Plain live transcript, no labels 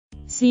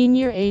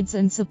Senior aides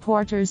and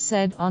supporters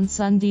said on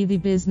Sunday the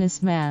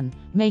businessman,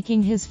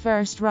 making his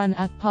first run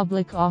at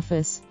public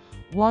office,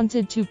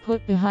 wanted to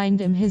put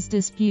behind him his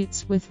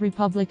disputes with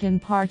Republican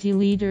Party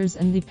leaders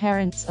and the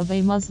parents of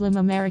a Muslim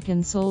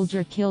American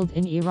soldier killed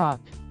in Iraq.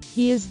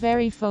 He is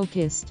very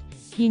focused.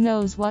 He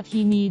knows what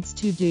he needs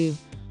to do.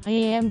 I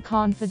am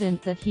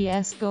confident that he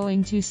is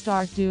going to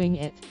start doing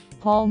it,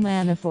 Paul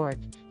Manafort,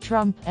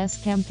 Trump's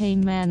campaign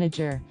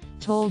manager,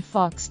 told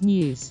Fox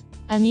News.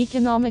 An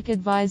Economic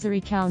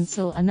Advisory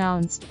Council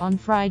announced on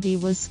Friday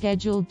was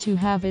scheduled to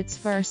have its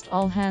first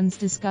all-hands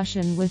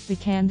discussion with the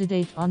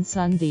candidate on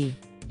Sunday.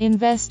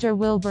 Investor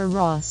Wilbur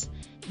Ross,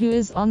 who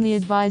is on the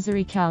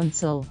Advisory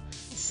Council,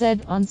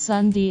 said on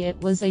Sunday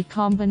it was a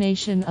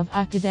combination of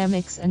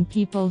academics and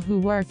people who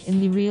work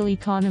in the real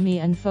economy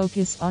and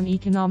focus on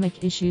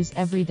economic issues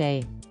every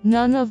day.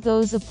 None of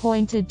those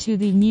appointed to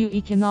the new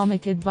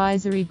Economic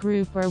Advisory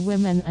Group are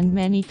women, and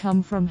many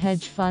come from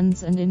hedge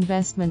funds and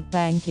investment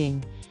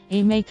banking,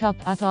 a makeup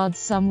at odds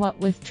somewhat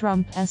with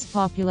Trump's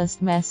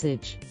populist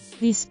message.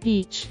 The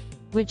speech,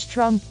 which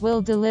Trump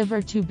will deliver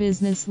to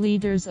business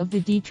leaders of the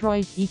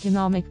Detroit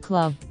Economic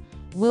Club,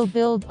 will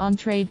build on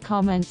trade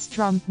comments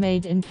Trump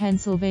made in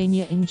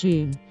Pennsylvania in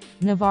June,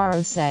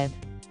 Navarro said.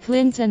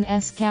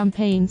 Clinton's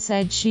campaign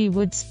said she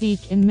would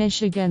speak in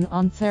Michigan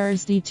on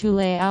Thursday to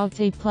lay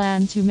out a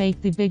plan to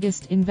make the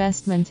biggest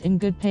investment in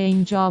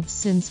good-paying jobs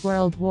since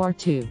World War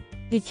II.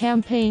 The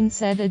campaign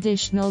said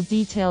additional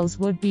details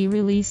would be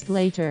released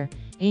later.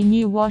 A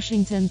new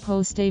Washington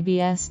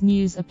Post-ABS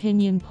News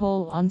opinion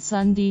poll on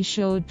Sunday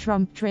showed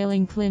Trump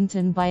trailing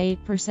Clinton by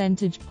 8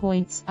 percentage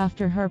points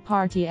after her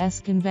party's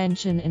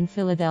convention in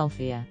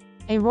Philadelphia.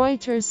 A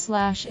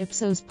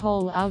Reuters/Ipsos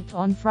poll out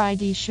on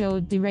Friday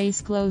showed the race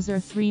closer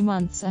 3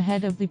 months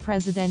ahead of the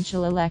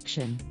presidential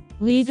election.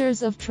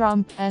 Leaders of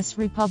Trump's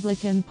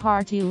Republican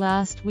Party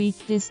last week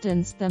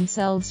distanced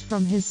themselves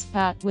from his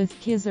spat with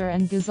Khizr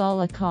and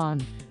Ghazala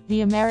Khan,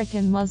 the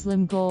American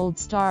Muslim Gold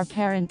Star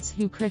parents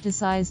who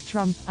criticized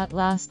Trump at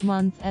last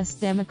month's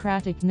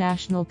Democratic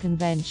National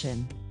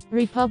Convention.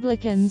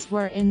 Republicans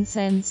were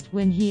incensed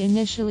when he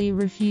initially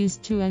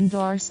refused to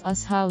endorse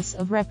US House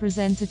of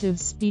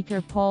Representatives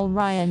Speaker Paul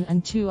Ryan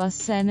and 2 US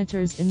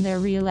senators in their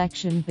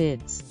re-election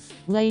bids.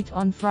 Late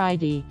on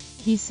Friday,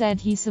 he said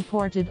he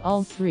supported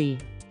all 3.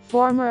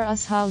 Former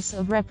US House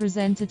of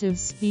Representatives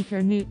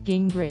Speaker Newt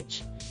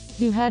Gingrich,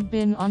 who had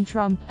been on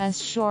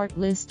Trump's short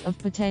list of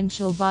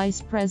potential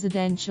vice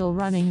presidential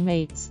running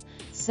mates,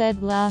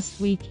 said last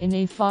week in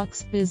a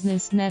Fox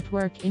Business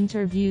Network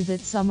interview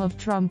that some of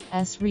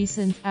Trump's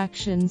recent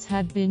actions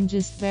had been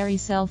just very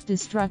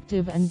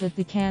self-destructive and that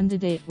the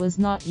candidate was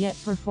not yet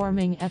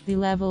performing at the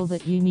level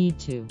that you need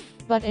to.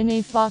 But in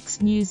a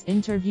Fox News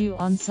interview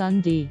on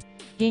Sunday,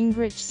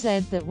 Gingrich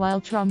said that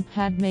while Trump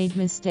had made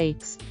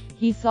mistakes,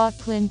 he thought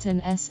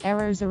Clinton's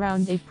errors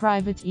around a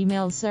private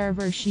email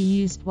server she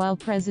used while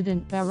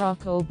President Barack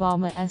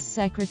Obama's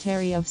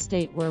Secretary of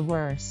State were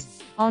worse.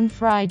 On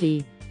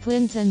Friday,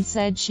 Clinton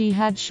said she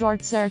had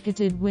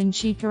short-circuited when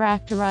she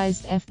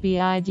characterized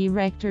FBI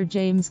Director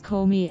James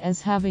Comey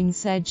as having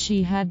said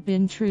she had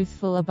been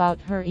truthful about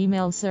her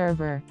email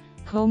server.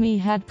 Comey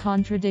had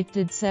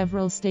contradicted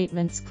several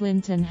statements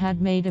Clinton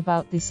had made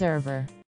about the server.